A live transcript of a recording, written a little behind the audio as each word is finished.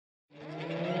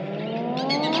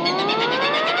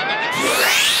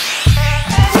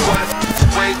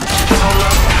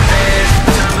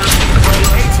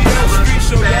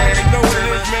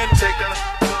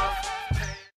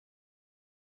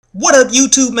What up,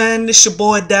 YouTube, man? This your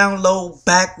boy Download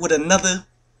back with another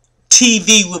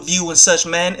TV review and such,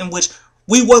 man, in which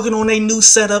we working on a new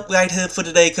setup right here for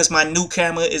today because my new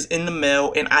camera is in the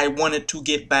mail and I wanted to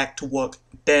get back to work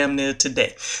damn near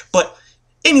today. But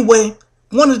anyway,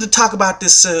 wanted to talk about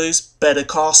this series, Better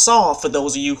Call Saul, for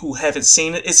those of you who haven't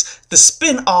seen it. It's the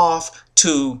spin-off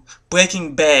to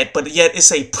Breaking Bad, but yet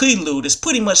it's a prelude. It's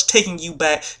pretty much taking you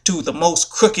back to the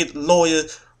most crooked lawyer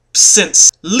since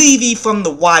Levy from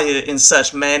The Wire and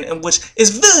such, man, and which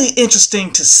is very interesting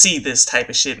to see this type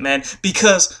of shit, man,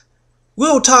 because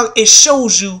real talk, it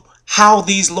shows you how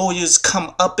these lawyers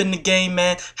come up in the game,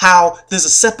 man, how there's a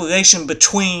separation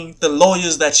between the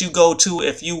lawyers that you go to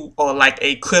if you are like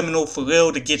a criminal for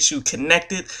real to get you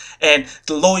connected, and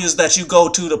the lawyers that you go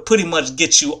to pretty much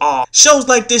get you off. Shows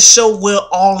like this show where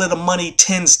all of the money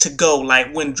tends to go,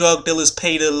 like when drug dealers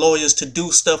pay their lawyers to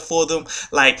do stuff for them,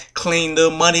 like clean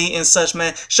their money and such,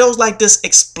 man. Shows like this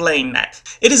explain that.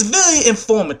 It is very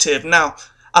informative. Now,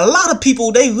 a lot of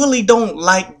people, they really don't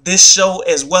like this show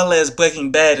as well as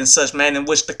Breaking Bad and such, man, in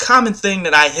which the common thing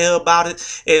that I hear about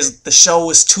it is the show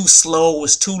is too slow,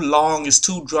 it's too long, it's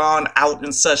too drawn out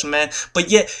and such, man. But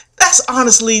yet, that's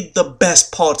honestly the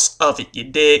best parts of it, you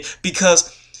dig?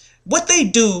 Because what they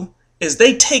do is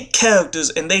they take characters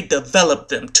and they develop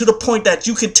them to the point that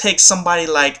you could take somebody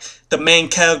like the main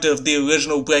character of the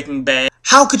original Breaking Bad.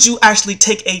 How could you actually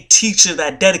take a teacher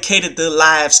that dedicated their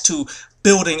lives to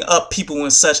building up people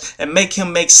and such and make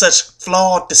him make such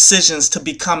flawed decisions to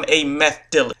become a meth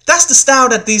dealer? That's the style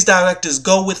that these directors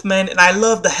go with, man, and I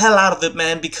love the hell out of it,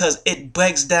 man, because it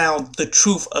breaks down the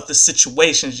truth of the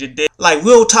situations, you did. Like,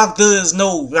 real talk, there is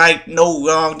no right, no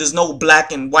wrong, there's no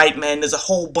black and white, man, there's a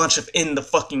whole bunch of in the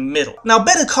fucking middle. Now,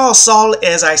 Better Call Saul,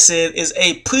 as I said, is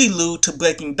a prelude to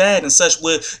Breaking Bad and such,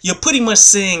 where you're pretty much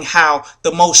seeing how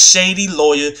the most shady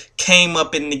lawyer came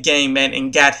up in the game, man,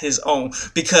 and got his own.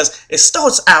 Because it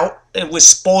starts out, and with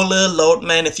spoiler alert,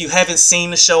 man, if you haven't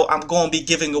seen the show, I'm going to be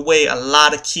giving away a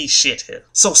lot of key shit here.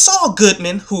 So Saul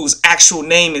Goodman, whose actual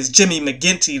name is Jimmy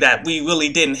McGinty, that we really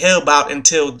didn't hear about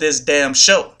until this damn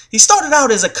show. He started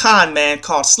out as a con man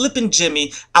called Slippin'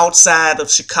 Jimmy outside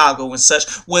of Chicago and such,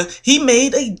 where he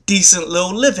made a decent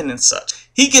little living and such.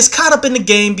 He gets caught up in the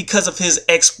game because of his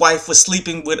ex-wife was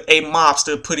sleeping with a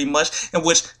mobster, pretty much, in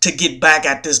which, to get back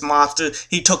at this mobster,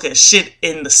 he took a shit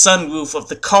in the sunroof of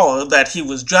the car that he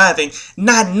was driving,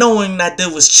 not knowing that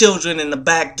there was children in the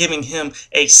back giving him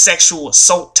a sexual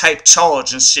assault type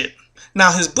charge and shit.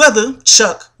 Now, his brother,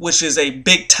 Chuck, which is a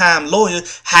big-time lawyer,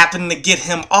 happened to get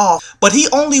him off, but he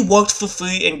only worked for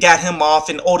free and got him off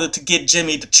in order to get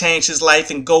Jimmy to change his life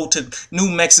and go to New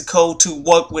Mexico to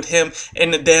work with him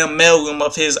in the damn mailroom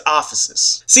of his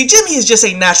offices. See, Jimmy is just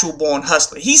a natural-born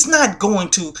hustler. He's not going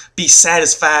to be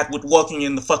satisfied with working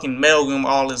in the fucking mailroom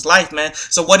all his life, man.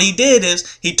 So what he did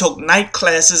is, he took night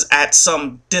classes at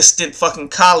some distant fucking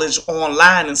college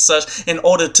online and such in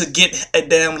order to get a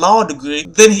damn law degree.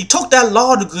 Then he took that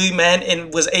law degree, man,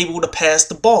 and was able to pass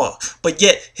the bar. But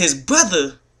yet his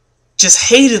brother just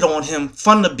hated on him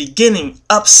from the beginning,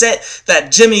 upset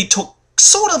that Jimmy took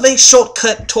sort of a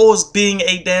shortcut towards being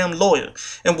a damn lawyer,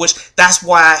 in which that's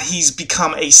why he's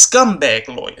become a scumbag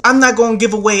lawyer. I'm not gonna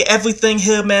give away everything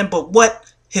here, man, but what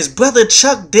his brother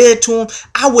Chuck did to him,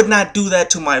 I would not do that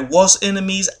to my worst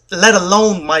enemies, let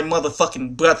alone my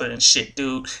motherfucking brother and shit,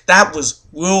 dude. That was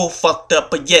real fucked up,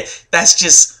 but yet that's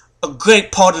just a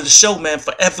great part of the show, man.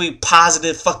 For every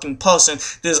positive fucking person,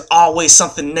 there's always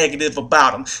something negative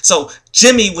about him. So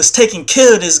Jimmy was taking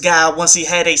care of this guy once he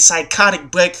had a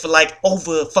psychotic break for like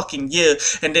over a fucking year,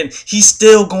 and then he's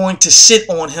still going to shit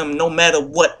on him no matter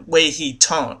what way he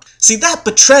turned. See, that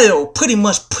betrayal pretty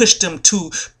much pushed him to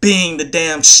being the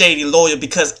damn shady lawyer,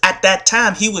 because at that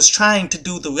time he was trying to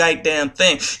do the right damn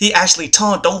thing. He actually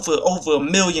turned over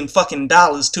 $1 million fucking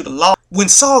to the law, when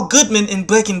Saul Goodman in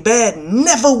Breaking Bad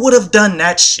never would have done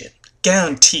that shit.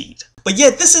 Guaranteed. But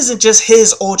yet, this isn't just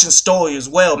his origin story as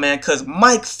well, man, because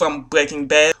Mike from Breaking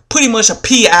Bad, pretty much a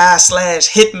PI slash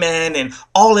hitman and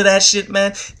all of that shit,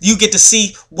 man. You get to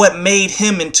see what made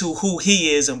him into who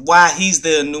he is and why he's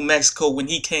there in New Mexico when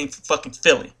he came from fucking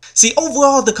Philly. See,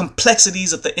 overall, the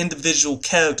complexities of the individual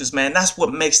characters, man, that's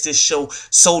what makes this show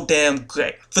so damn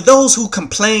great. For those who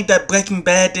complained that Breaking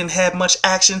Bad didn't have much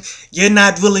action, you're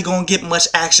not really gonna get much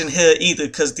action here either,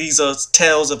 because these are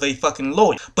tales of a fucking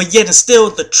lawyer. But yet, it's still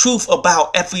the truth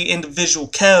about every individual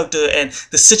character and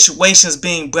the situations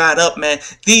being brought up, man.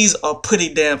 These are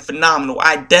pretty damn phenomenal.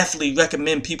 I definitely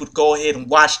recommend people to go ahead and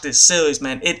watch this series,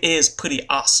 man. It is pretty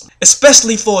awesome.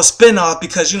 Especially for a spin-off,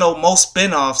 because, you know, most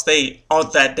spin-offs, they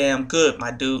aren't that damn good,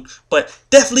 my dude. But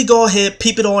definitely go ahead,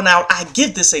 peep it on out. I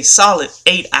give this a solid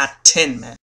 8 out of 10,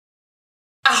 man.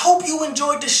 I hope you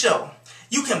enjoyed the show.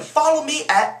 You can follow me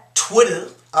at Twitter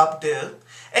up there.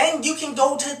 And you can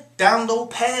go to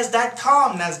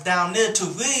downloadpass.com, that's down there, to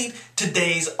read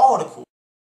today's article.